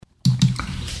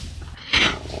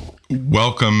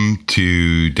Welcome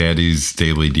to Daddy's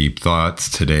Daily Deep Thoughts.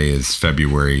 Today is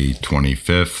February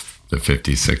 25th, the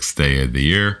 56th day of the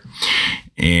year.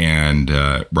 And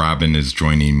Robin is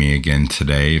joining me again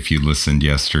today. If you listened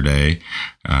yesterday,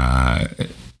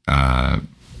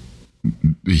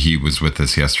 he was with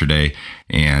us yesterday,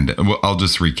 and I'll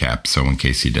just recap. So in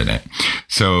case you didn't,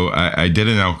 I did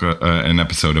an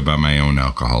episode about my own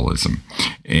alcoholism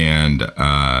and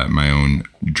my own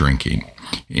drinking.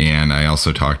 And I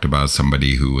also talked about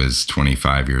somebody who is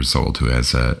 25 years old who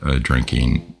has a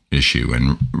drinking issue.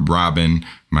 And Robin,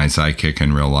 my sidekick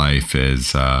in real life,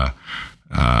 is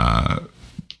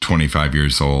 25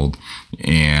 years old.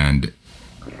 And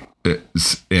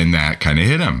that kind of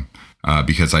hit him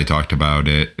because I talked about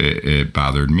it. It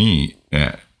bothered me.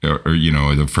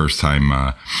 The first time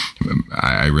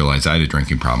I realized I had a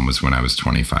drinking problem was when I was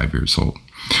 25 years old.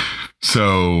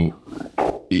 So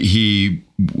he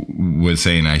was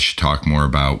saying I should talk more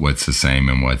about what's the same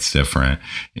and what's different.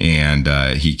 And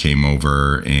he came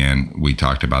over and we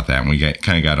talked about that. And we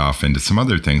kind of got off into some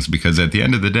other things because at the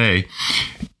end of the day,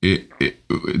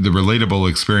 the relatable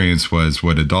experience was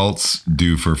what adults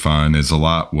do for fun is a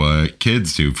lot what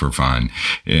kids do for fun.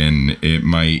 And it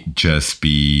might just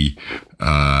be,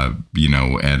 at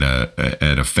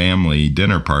a family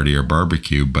dinner party or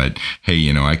barbecue. But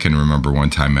hey, I can remember one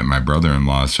time at my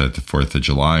brother-in-law's at the 4th of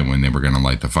July when they were going to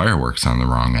light the fireworks on the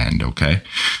wrong end. Okay.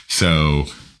 So,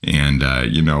 and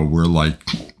we're like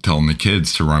telling the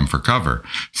kids to run for cover.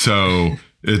 So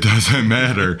it doesn't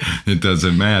matter. It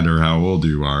doesn't matter how old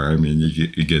you are. I mean,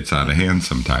 it gets out of hand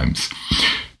sometimes.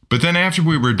 But then after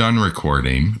we were done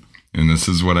recording, and this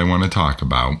is what I want to talk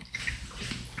about,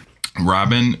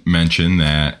 Robin mentioned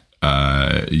that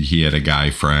he had a guy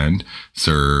friend,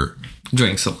 Sir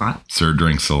Drinks a lot.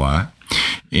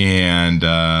 And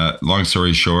long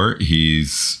story short,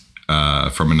 he's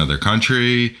from another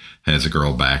country, has a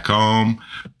girl back home,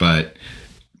 but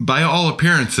by all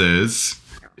appearances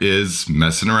is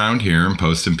messing around here and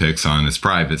posting pics on his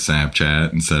private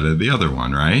Snapchat instead of the other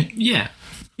one, right? Yeah.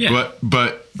 But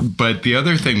the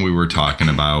other thing we were talking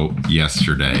about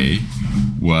yesterday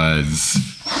was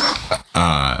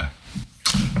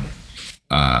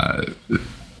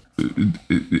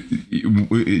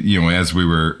as we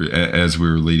were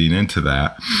leading into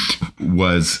that,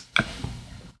 was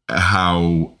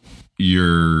how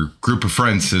your group of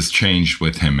friends has changed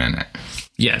with him in it.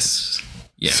 Yes.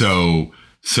 So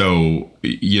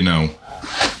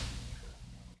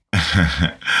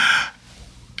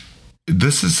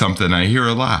this is something I hear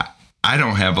a lot. I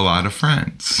don't have a lot of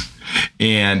friends.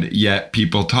 And yet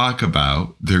people talk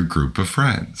about their group of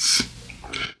friends.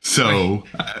 So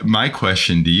my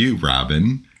question to you,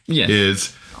 Robin,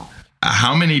 is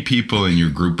how many people in your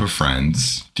group of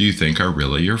friends do you think are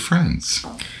really your friends?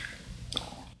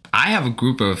 I have a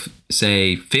group of,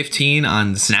 say, 15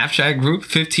 on the Snapchat group,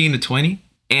 15 to 20.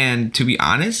 And to be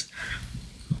honest,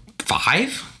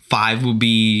 five will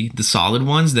be the solid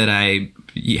ones that I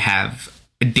have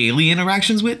daily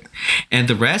interactions with. And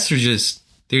the rest are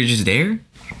they're just there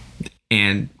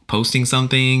and posting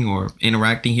something or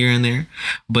interacting here and there.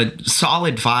 But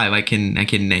solid 5 I can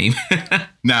name.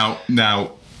 Now,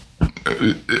 not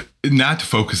to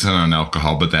focus on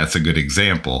alcohol, but that's a good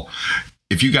example.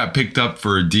 If you got picked up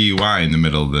for a DUI in the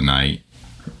middle of the night,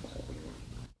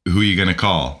 who are you going to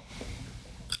call?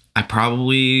 I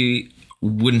probably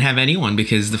wouldn't have anyone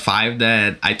because the 5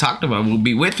 that I talked about will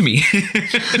be with me.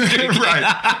 Right.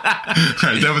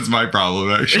 That was my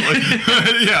problem, actually.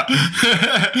 Yeah.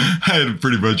 I had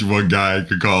pretty much one guy I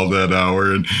could call that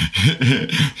hour, and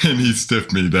he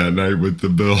stiffed me that night with the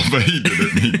bill, but he did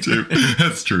it me too.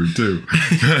 That's true, too.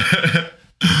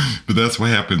 But that's what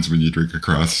happens when you drink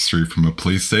across the street from a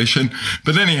police station.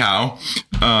 But anyhow,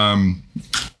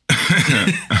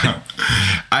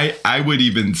 I would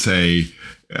even say,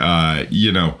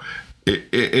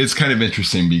 it's kind of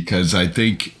interesting because I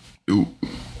think,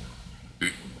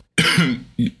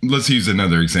 let's use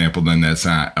another example then that's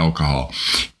not alcohol.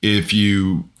 If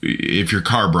your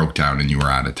car broke down and you were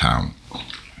out of town,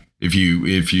 if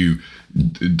you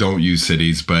don't use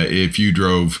cities, but if you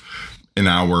drove an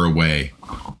hour away,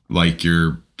 like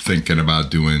you're thinking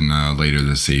about doing later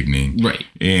this evening, right?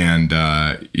 And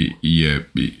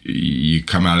you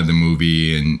come out of the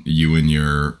movie and you and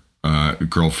your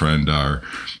girlfriend are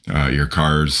your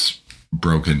car's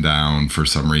broken down for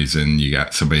some reason. You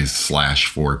got somebody slashed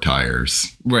 4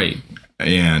 tires, right?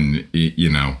 And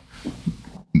the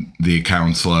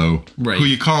account's low. Right. Who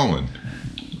you calling?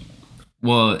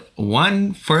 Well,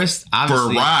 one first, For a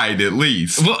obviously. ride, at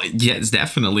least. Well, yes,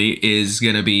 definitely is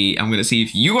gonna be. I'm gonna see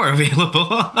if you are available.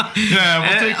 Yeah,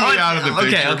 we'll take me out of the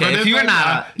picture. Okay. But If you're I'm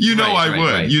not, you know right, I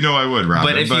would. right. You know I would,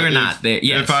 Robin. But if you're not there,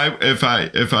 yes.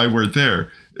 If I weren't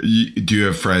there, do you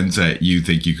have friends that you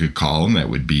think you could call and that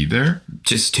would be there?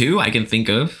 Just two I can think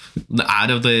of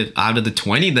out of the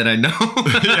 20 that I know.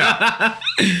 Yeah.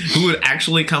 Who would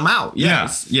actually come out?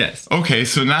 Yes, yes. Okay,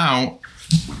 so now,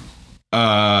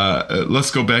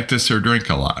 let's go back to Sir Drink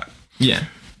a Lot. Yeah.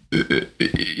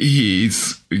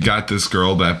 He's got this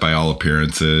girl that, by all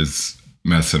appearances,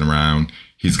 messing around.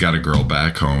 He's got a girl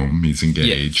back home. He's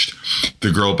engaged.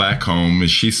 The girl back home,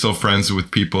 is she still friends with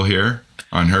people here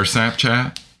on her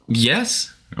Snapchat?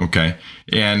 Yes. Okay.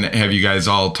 And have you guys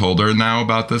all told her now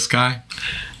about this guy?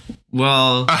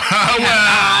 Well, we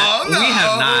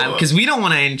have not, because we don't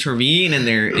want to intervene in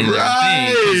their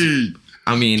thing.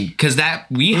 I mean, because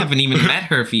we haven't even met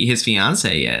his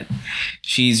fiance yet.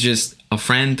 She's just a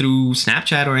friend through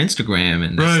Snapchat or Instagram,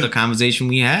 and that's the conversation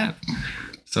we have.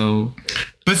 So,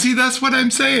 but see, that's what I'm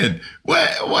saying.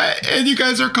 What? And you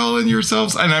guys are calling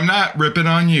yourselves, and I'm not ripping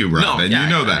on you, Robin. No, yeah, you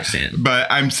know I that. understand. But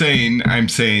I'm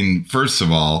saying, first of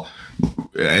all,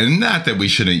 and not that we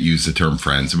shouldn't use the term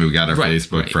friends. I mean, we got our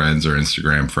Facebook friends or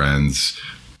Instagram friends,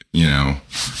 you know,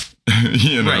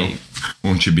 Right.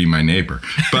 Won't you be my neighbor?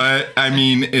 But I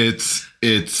mean, it's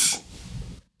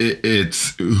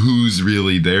who's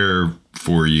really there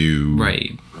for you,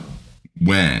 right.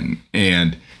 when,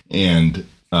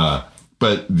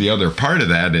 but the other part of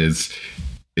that is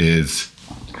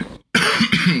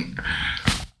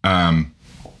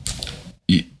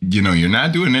you're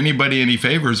not doing anybody any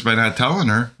favors by not telling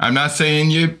her. I'm not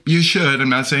saying you should. I'm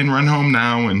not saying run home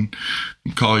now and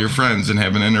call your friends and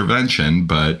have an intervention,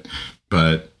 but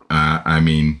I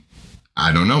mean,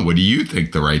 I don't know. What do you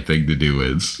think the right thing to do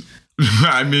is?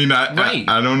 I mean, I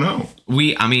don't know.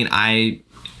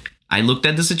 I looked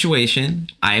at the situation.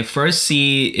 I first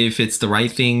see if it's the right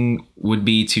thing would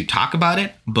be to talk about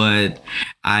it, but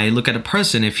I look at a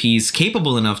person if he's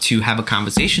capable enough to have a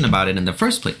conversation about it in the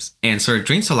first place. And Sir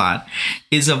Drinks a Lot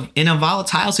is in a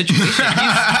volatile situation.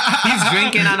 He's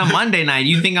drinking on a Monday night.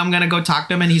 You think I'm gonna go talk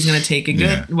to him and he's gonna take it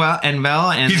good? Yeah. And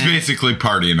he's basically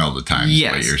partying all the time.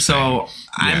 Yes. What you're saying. So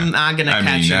I'm not gonna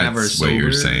catch him ever that's sober. what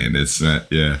you're saying. It's not.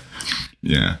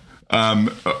 Yeah.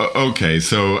 Okay.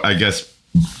 So I guess.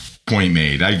 Point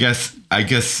made. I guess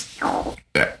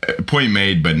point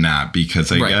made, but not,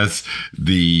 because I guess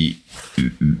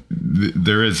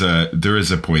there is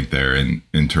a point there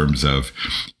in terms of,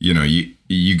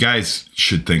 you guys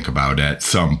should think about at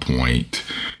some point,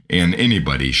 and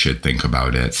anybody should think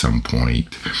about at some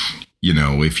point,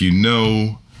 if you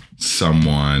know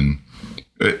someone.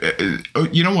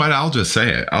 You know what? I'll just say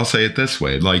it. I'll say it this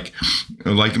way. Like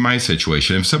my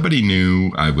situation, if somebody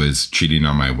knew I was cheating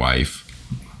on my wife,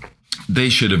 they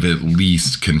should have at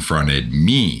least confronted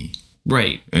me.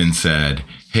 Right. And said,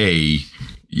 hey,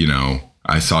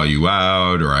 I saw you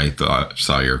out, or I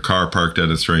saw your car parked at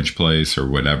a strange place or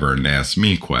whatever, and asked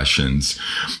me questions.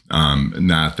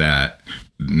 Not that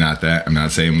I'm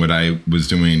not saying what I was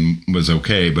doing was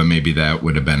okay, but maybe that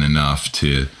would have been enough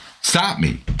to stop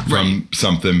me from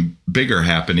something bigger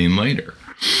happening later.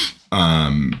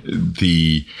 I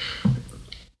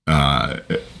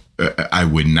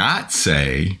would not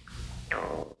say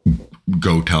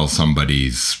go tell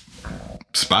somebody's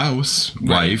spouse,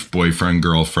 wife, boyfriend,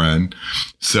 girlfriend.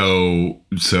 So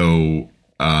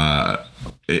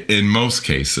in most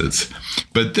cases,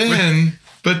 but then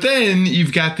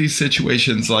you've got these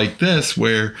situations like this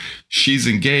where she's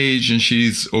engaged and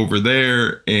she's over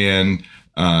there. And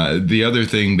the other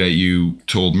thing that you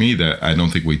told me that I don't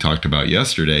think we talked about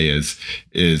yesterday is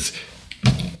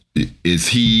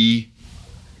he,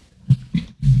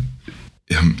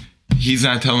 he's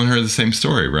not telling her the same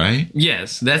story, right?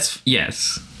 Yes.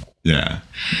 Yes. Yeah.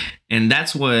 And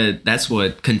that's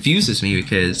what confuses me,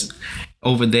 because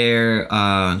over there,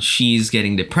 she's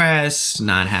getting depressed,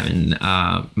 not having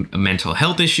mental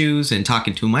health issues, and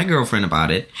talking to my girlfriend about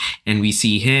it. And we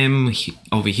see him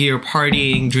over here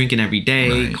partying, drinking every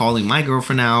day, calling my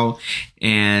girlfriend out,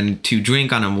 and to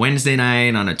drink on a Wednesday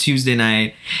night, on a Tuesday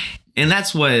night. And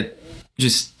that's what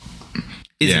just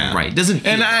isn't right. Doesn't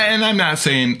feel and I'm not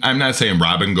saying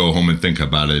Robin, go home and think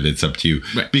about it. It's up to you.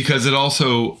 Right. Because it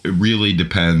also really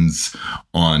depends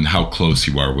on how close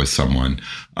you are with someone.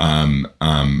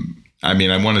 I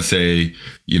mean, I want to say,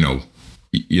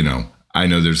 I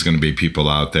know there's going to be people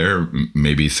out there,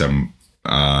 maybe some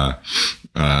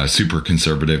super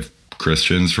conservative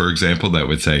Christians, for example, that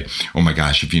would say, oh my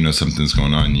gosh, if you know something's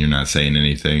going on, you're not saying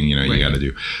anything, you know, you got to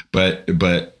do. But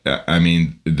I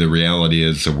mean, the reality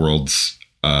is the world's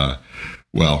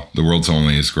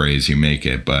only as gray as you make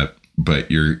it, but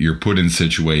you're put in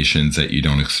situations that you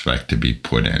don't expect to be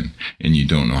put in, and you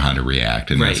don't know how to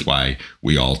react. And that's why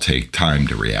we all take time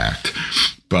to react.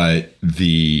 But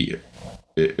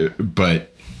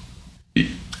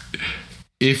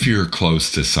if you're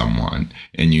close to someone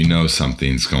and you know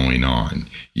something's going on,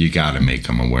 you got to make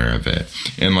them aware of it.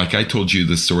 And like I told you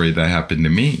the story that happened to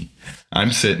me,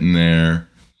 I'm sitting there,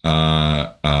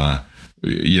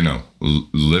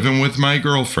 living with my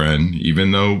girlfriend,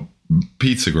 even though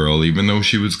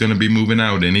she was going to be moving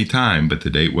out anytime, but the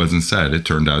date wasn't set. It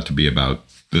turned out to be about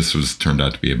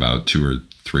 2 or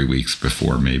 3 weeks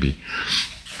before, maybe.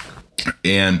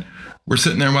 And we're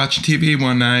sitting there watching TV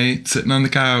one night, sitting on the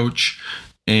couch,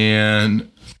 and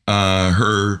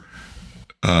her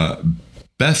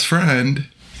best friend,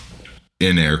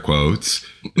 in air quotes,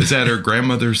 is at her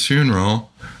grandmother's funeral,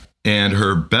 and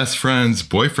her best friend's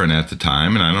boyfriend at the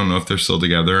time, and I don't know if they're still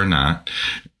together or not,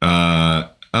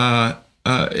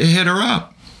 hit her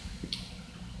up.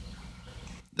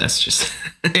 That's just...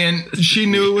 And she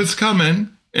knew it was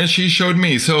coming, and she showed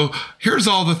me. So here's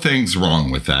all the things wrong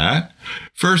with that.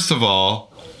 First of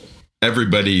all,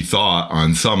 everybody thought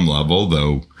on some level,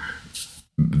 though,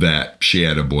 that she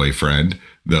had a boyfriend,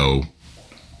 though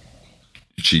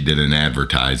she didn't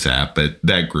advertise that, but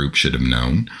that group should have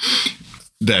known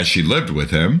that she lived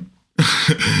with him.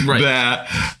 Right.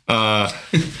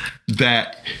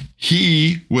 That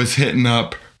he was hitting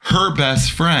up her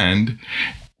best friend,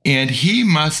 and he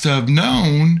must have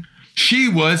known she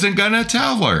wasn't going to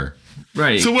tell her.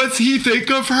 Right. So what's he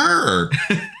think of her?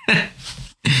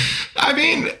 I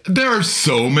mean, there are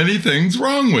so many things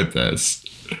wrong with this.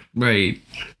 Right.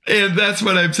 And that's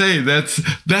what I'm saying. That's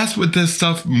what this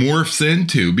stuff morphs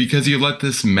into, because you let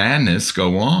this madness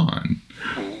go on.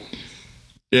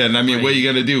 And I mean, What are you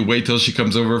going to do? Wait till she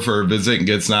comes over for a visit and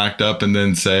gets knocked up and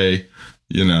then say,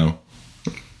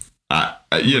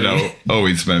 oh,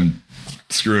 he's been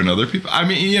screwing other people. I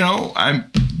mean,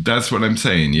 that's what I'm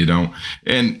saying,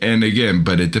 and again,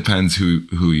 but it depends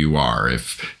who you are,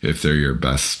 if they're your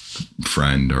best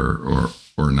friend or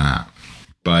not.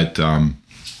 But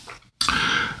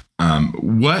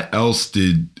what else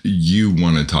did you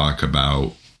want to talk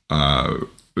about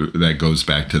that goes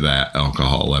back to that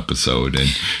alcohol episode and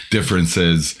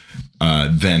differences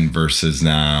then versus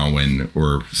now,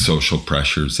 or social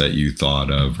pressures that you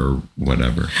thought of or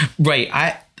whatever? Right.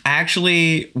 I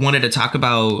actually wanted to talk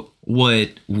about what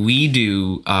we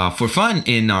do for fun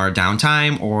in our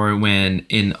downtime, or when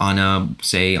on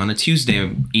a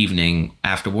Tuesday evening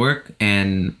after work,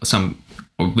 and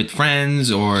or with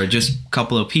friends, or just a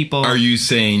couple of people. Are you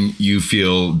saying you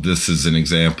feel this is an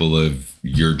example of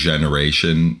your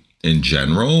generation in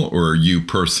general, or you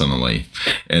personally,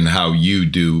 and how you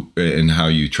do and how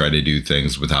you try to do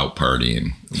things without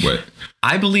partying? What?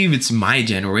 I believe it's my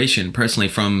generation personally,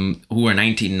 who are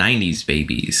 1990s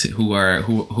babies,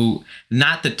 who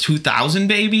not the 2000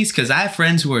 babies, because I have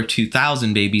friends who are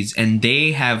 2000 babies and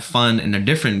they have fun in a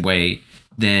different way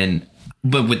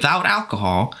but without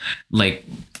alcohol, like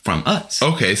from us.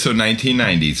 Okay, so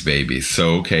 1990s babies.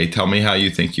 So, okay, tell me how you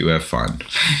think you have fun.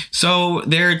 So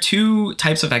there are two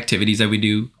types of activities that we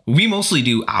do. We mostly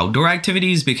do outdoor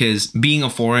activities because being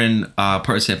a foreign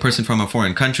person from a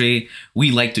foreign country, we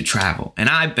like to travel. And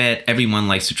I bet everyone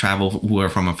likes to travel who are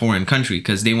from a foreign country,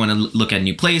 because they want to look at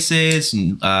new places,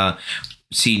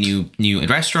 see new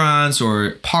restaurants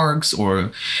or parks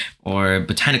or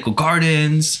botanical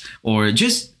gardens, or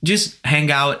just hang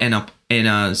out in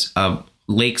a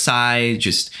lakeside,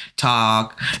 just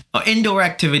talk. Indoor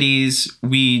activities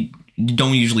we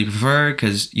don't usually prefer,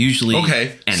 because usually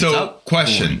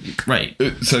question, right?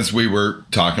 Since we were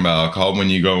talking about alcohol, when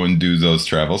you go and do those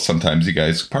travels, sometimes you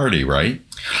guys party, right?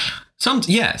 Some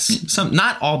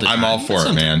not all the time. I'm all for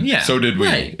it, man. Yeah. So did we.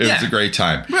 Right. It was a great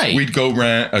time. Right. We'd go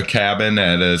rent a cabin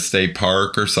at a state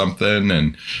park or something,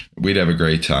 and we'd have a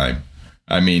great time.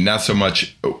 I mean, not so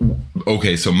much.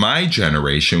 Okay, so my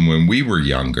generation, when we were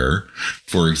younger,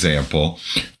 for example,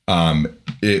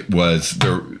 it was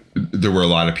there were a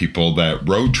lot of people that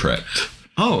road tripped.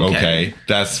 Oh, okay.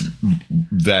 That's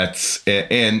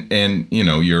and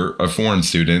you're a foreign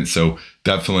student, so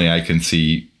definitely I can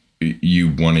see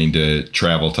you wanting to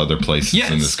travel to other places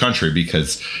in this country,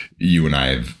 because you and I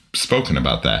have spoken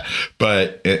about that.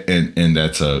 But and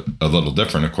that's a little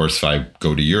different. Of course, if I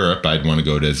go to Europe, I'd want to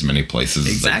go to as many places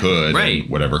as I could, in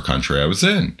whatever country I was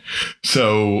in.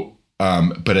 So,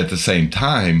 but at the same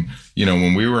time,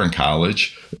 when we were in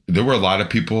college, there were a lot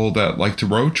of people that liked to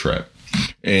road trip.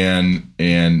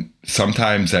 And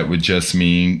sometimes that would just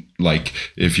mean, like,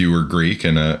 if you were Greek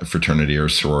in a fraternity or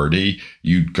sorority,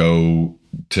 you'd go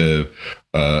to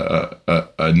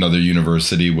another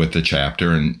university with the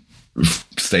chapter and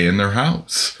stay in their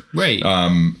house, right?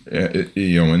 In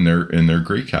their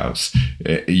Greek house.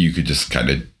 You could just kind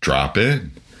of drop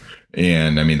in.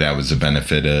 And I mean, that was a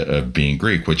benefit of being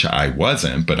Greek, which I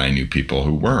wasn't, but I knew people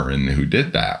who were and who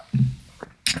did that.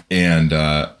 And,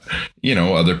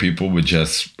 other people would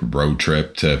just road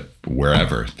trip to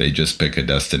wherever. They just pick a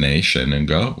destination and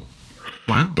go.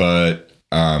 Wow. But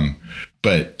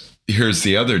here's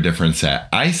the other difference that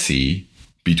I see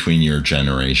between your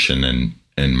generation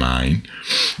and mine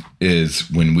is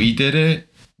when we did it,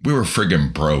 we were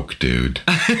friggin' broke, dude.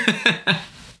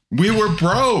 We were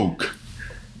broke.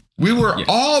 We were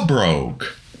all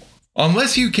broke.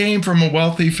 Unless you came from a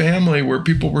wealthy family where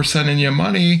people were sending you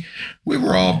money, we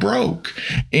were all broke.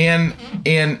 And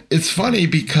it's funny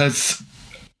because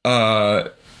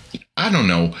I don't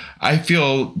know. I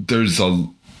feel there's I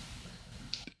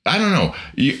don't know.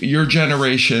 Your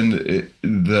generation,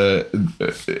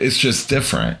 it's just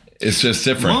different. It's just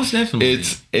different. Most definitely.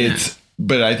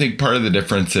 But I think part of the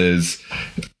difference is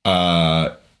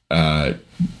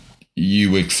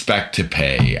you expect to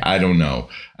pay. I don't know.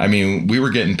 I mean, we were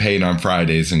getting paid on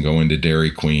Fridays and going to Dairy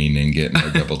Queen and getting our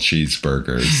double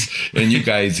cheeseburgers, and you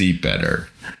guys eat better.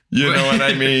 You know what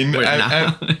I mean?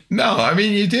 No, I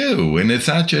mean, you do. And it's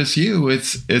not just you.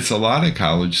 It's a lot of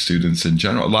college students in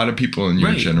general, a lot of people in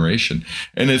your generation.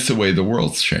 And it's the way the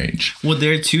world's changed. Well,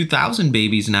 there are 2000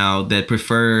 babies now that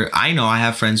prefer, I know I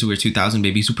have friends who are 2000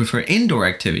 babies who prefer indoor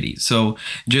activities. So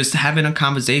just having a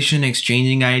conversation,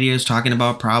 exchanging ideas, talking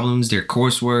about problems, their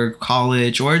coursework,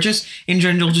 college, or just in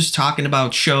general, just talking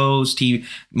about shows, TV,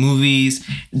 movies.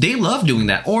 They love doing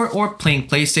that. Or playing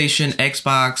PlayStation,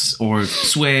 Xbox, or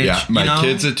Switch. Yeah, my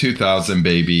kid's a 2000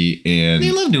 baby, and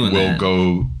they love doing we'll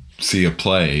go see a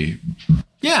play.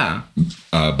 Yeah.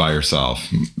 By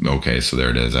herself. Okay, so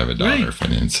there it is. I have a daughter, if I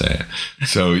didn't say it.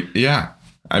 So yeah,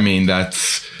 I mean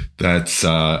that's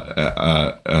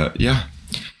yeah.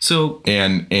 So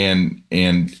and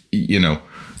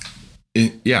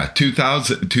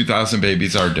 2000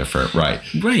 babies are different, right?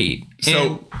 Right.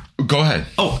 So go ahead.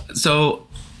 So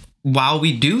while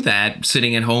we do that,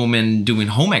 sitting at home and doing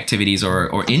home activities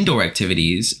or indoor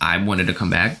activities, I wanted to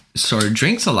come back. Sir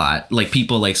drinks a lot. Like,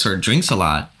 people like Sir drinks a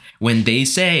lot. When they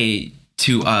say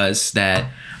to us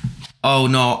that, oh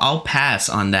no, I'll pass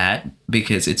on that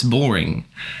because it's boring.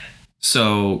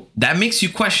 So that makes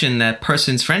you question that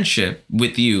person's friendship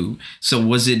with you. So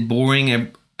was it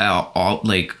boring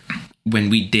like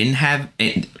when we didn't have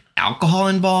alcohol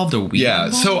involved or weed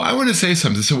involved? So I want to say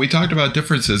something. So we talked about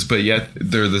differences, but yet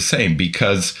they're the same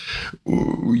because,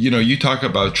 you talk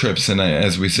about trips, and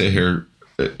as we say here,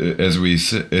 as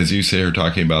you say here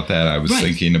talking about that, I was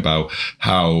thinking about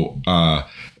how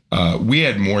we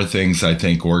had more things, I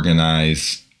think,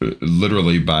 organized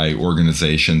literally by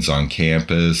organizations on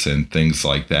campus and things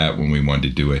like that when we wanted to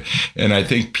do it. And I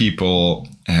think people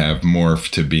have morphed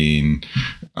to being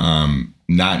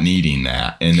not needing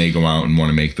that, and they go out and want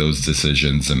to make those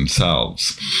decisions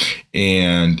themselves.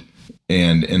 And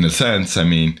in a sense, I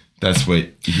mean, that's what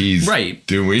he's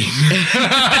doing.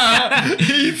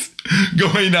 He's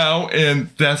going out, and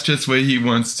that's just what he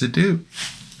wants to do.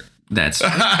 That's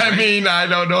I mean, I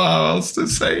don't know how else to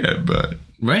say it, but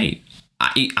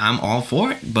I'm all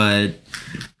for it, but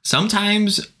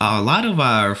sometimes a lot of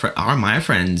my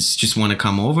friends just want to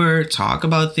come over, talk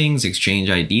about things, exchange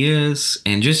ideas,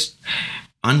 and just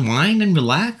unwind and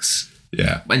relax.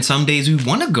 Yeah. And some days we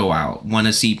want to go out, want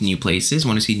to see new places,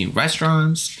 want to see new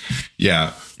restaurants.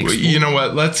 Yeah. Well, you know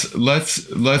what? Let's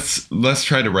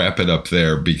try to wrap it up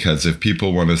there, because if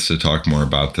people want us to talk more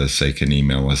about this, they can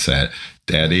email us at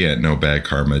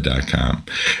daddy@nobadkarma.com.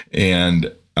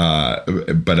 And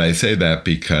but I say that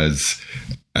because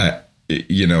the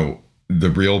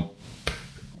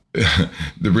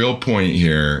real point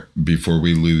here, before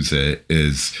we lose it,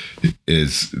 is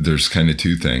there's kind of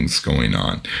two things going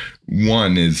on.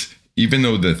 One is, even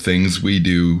though the things we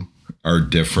do are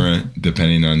different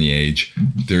depending on the age,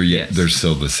 they're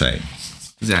still the same.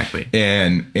 Exactly.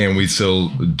 And we still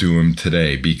do them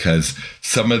today, because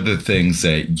some of the things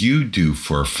that you do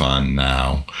for fun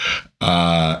now,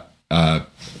 are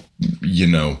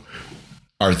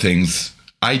things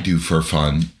I do for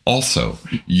fun also.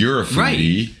 You're a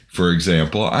foodie, for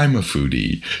example. I'm a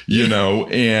foodie,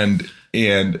 and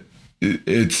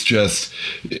it's just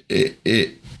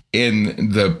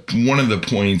in one of the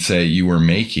points that you were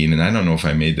making, and I don't know if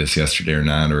I made this yesterday or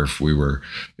not, or if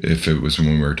it was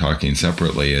when we were talking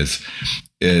separately, is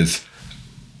if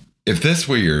this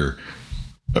were your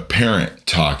a parent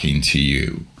talking to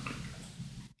you,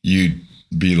 you'd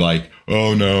be like,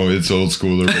 oh no, it's old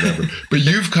school or whatever. But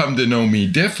you've come to know me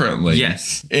differently.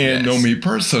 Yes. And yes. know me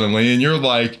personally. And you're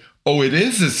like, oh, it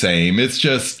is the same. It's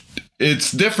just,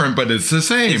 it's different, but it's the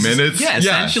same. And it's, yeah,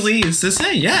 essentially it's the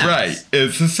same. Yeah. Right.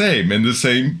 It's the same. And the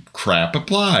same crap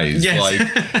applies. Yes. Like,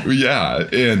 yeah.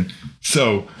 And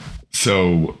so,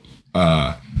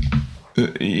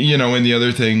 you know, and the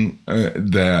other thing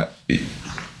that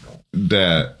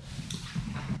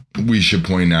we should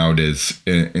point out is,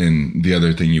 and the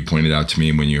other thing you pointed out to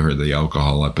me when you heard the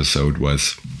alcohol episode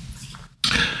was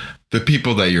the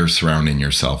people that you're surrounding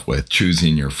yourself with,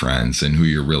 choosing your friends and who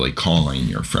you're really calling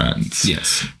your friends.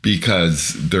 Yes.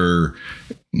 Because they're,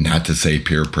 not to say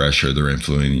peer pressure, they're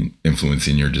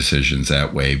influencing your decisions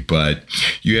that way, but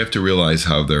you have to realize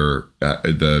how they're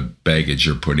the baggage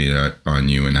you're putting on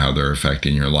you and how they're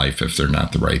affecting your life if they're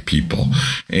not the right people.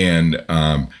 And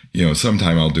you know,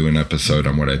 sometime I'll do an episode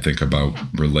on what I think about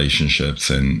relationships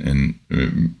and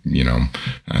you know,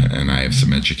 and I have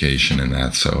some education in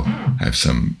that, so I have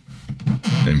some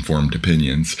informed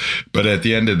opinions. But at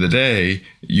the end of the day,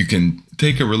 you can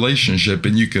take a relationship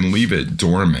and you can leave it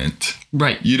dormant.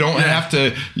 Right. You don't have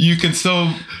to, you can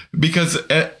still, because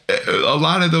a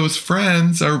lot of those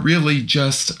friends are really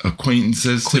just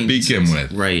acquaintances to begin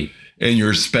with. Right. And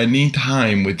you're spending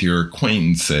time with your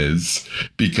acquaintances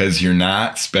because you're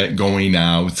not going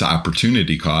out. It's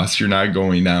opportunity cost. You're not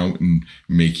going out and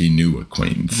making new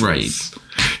acquaintances. Right.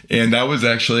 And that was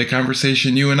actually a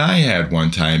conversation you and I had one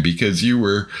time, because you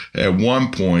were at one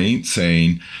point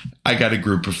saying, I got a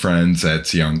group of friends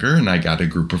that's younger and I got a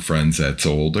group of friends that's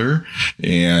older,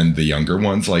 and the younger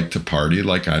ones like to party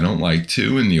like I don't like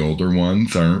to, and the older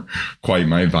ones aren't quite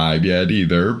my vibe yet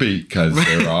either, because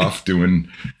they're off doing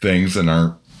things and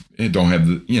don't have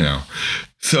the, you know.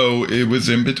 So it was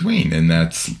in between, and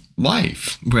that's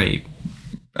life. Right.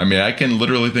 I mean, I can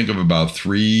literally think of about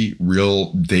 3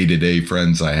 real day-to-day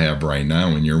friends I have right now,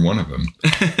 and you're one of them.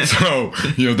 So,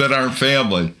 you know, that aren't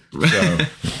family.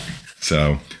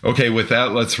 So, okay, with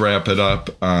that, let's wrap it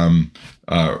up.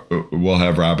 We'll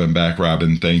have Robin back.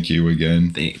 Robin, thank you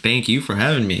again. Thank you for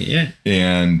having me. Yeah.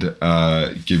 And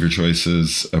give your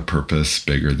choices a purpose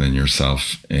bigger than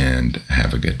yourself, and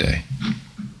have a good day.